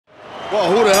Well,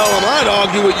 who the hell am I to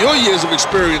argue with your years of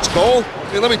experience, Cole?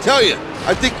 Hey, let me tell you,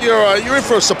 I think you're in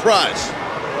for a surprise.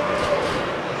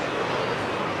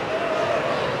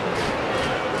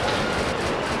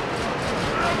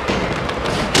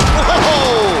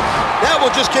 Whoa! That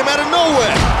one just came out of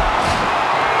nowhere.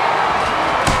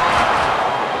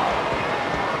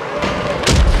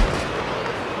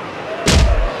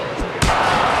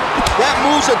 That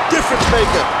move's a difference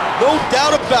maker, no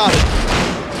doubt about it.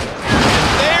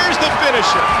 There's the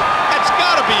finisher. That's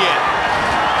gotta be it.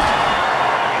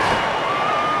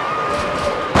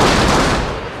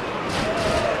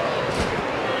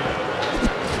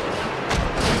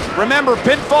 Remember,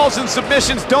 pinfalls and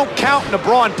submissions don't count in a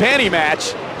bra and panty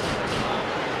match.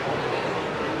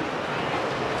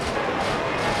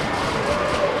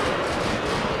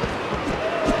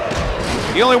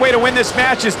 The only way to win this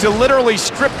match is to literally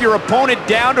strip your opponent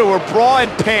down to her bra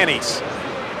and panties.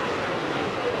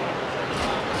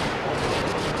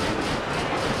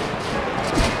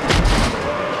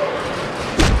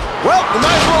 Well, you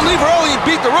might as well leave early and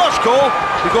beat the rush, Cole,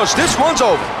 because this one's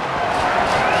over.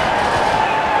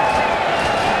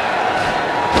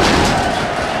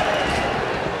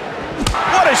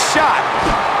 What a shot!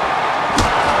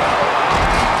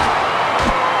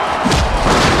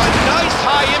 A nice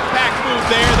high-impact move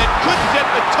there that could set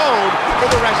the tone for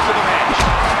the rest of the match.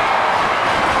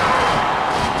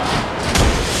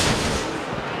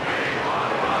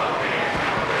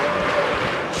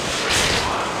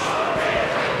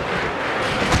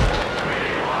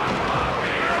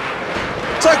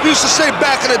 It's like we used to say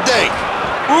back in the day,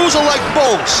 rules are like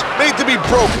bones, made to be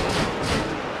broken.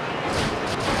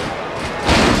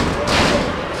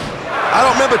 I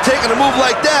don't remember taking a move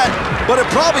like that, but it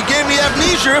probably gave me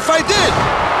amnesia if I did.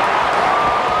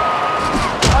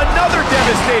 Another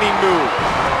devastating move.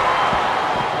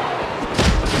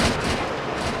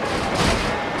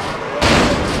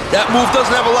 That move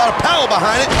doesn't have a lot of power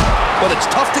behind it, but it's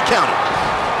tough to counter.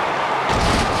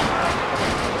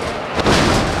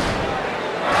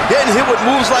 Getting hit with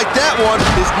moves like that one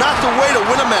is not the way to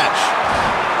win a match.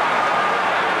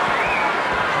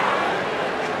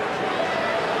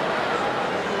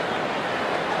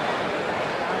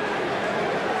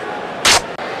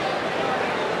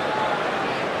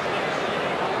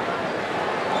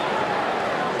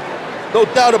 No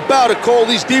doubt about it, Cole,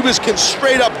 these Divas can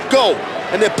straight up go,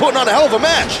 and they're putting on a hell of a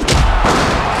match.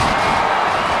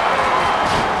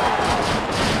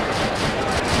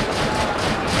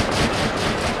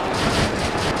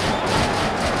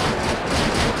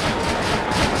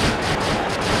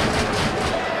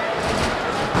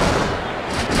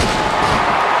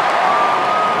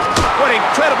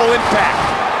 Incredible impact.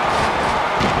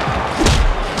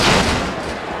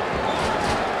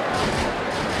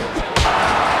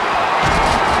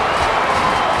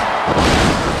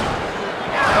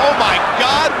 Oh my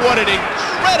God, what an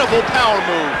incredible power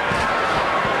move.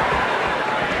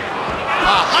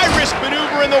 A high-risk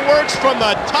maneuver in the works from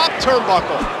the top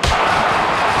turnbuckle.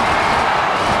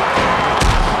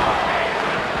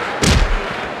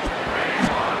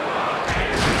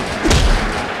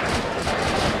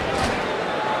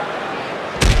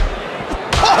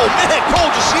 Oh, man, Cole,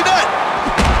 did you see that?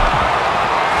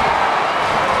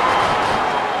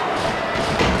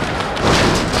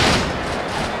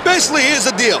 Basically, here's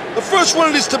the deal. The first one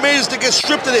of these tomatoes to get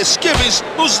stripped of their skivvies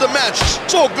loses the matches.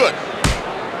 It's all good.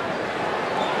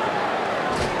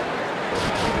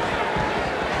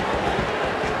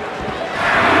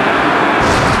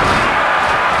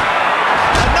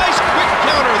 A nice quick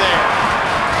counter there.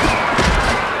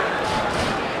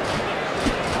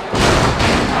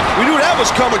 We knew that was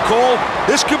coming, Cole.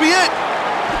 This could be it.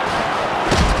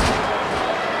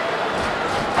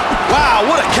 Wow,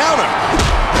 what a counter.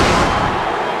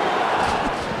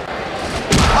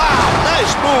 Wow,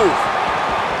 nice move.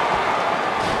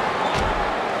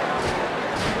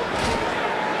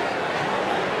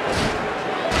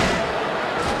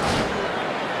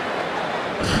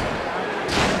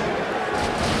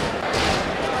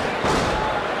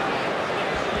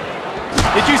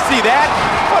 Did you see that?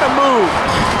 What a move.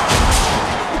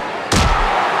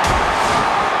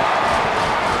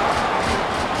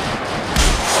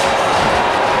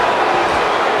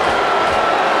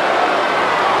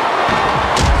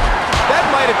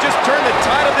 Just turned the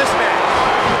tide of this match.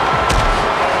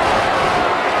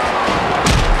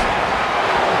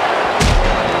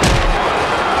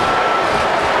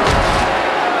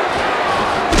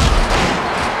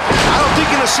 I don't think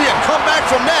you're going to see a comeback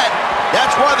from that.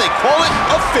 That's why they call it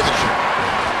a finisher.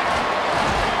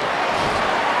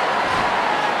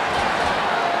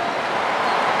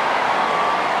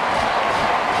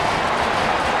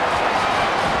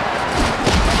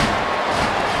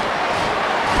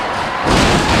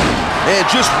 And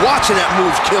just watching that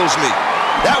move kills me.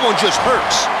 That one just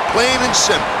hurts, plain and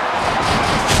simple.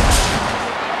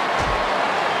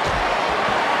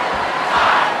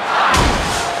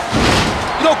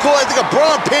 You know, Cole, I think a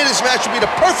bra and panties match would be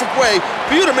the perfect way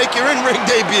for you to make your in-ring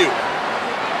debut.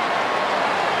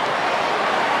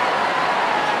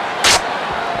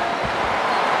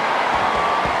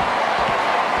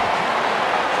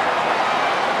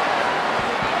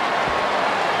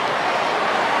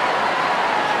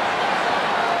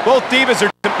 Both Divas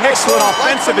are excellent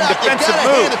offensive and defensive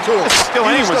moves. This is still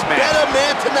anyone's match. He was the better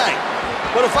man tonight.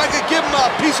 But if I could give him a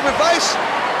piece of advice,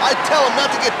 I'd tell him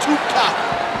not to get too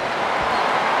cocky.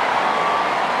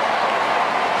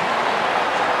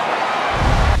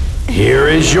 Here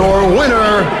is your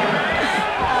winner,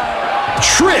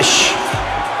 Trish.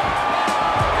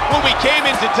 When we came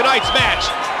into tonight's match,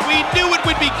 we knew it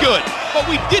would be good, but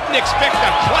we didn't expect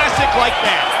a classic like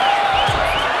that.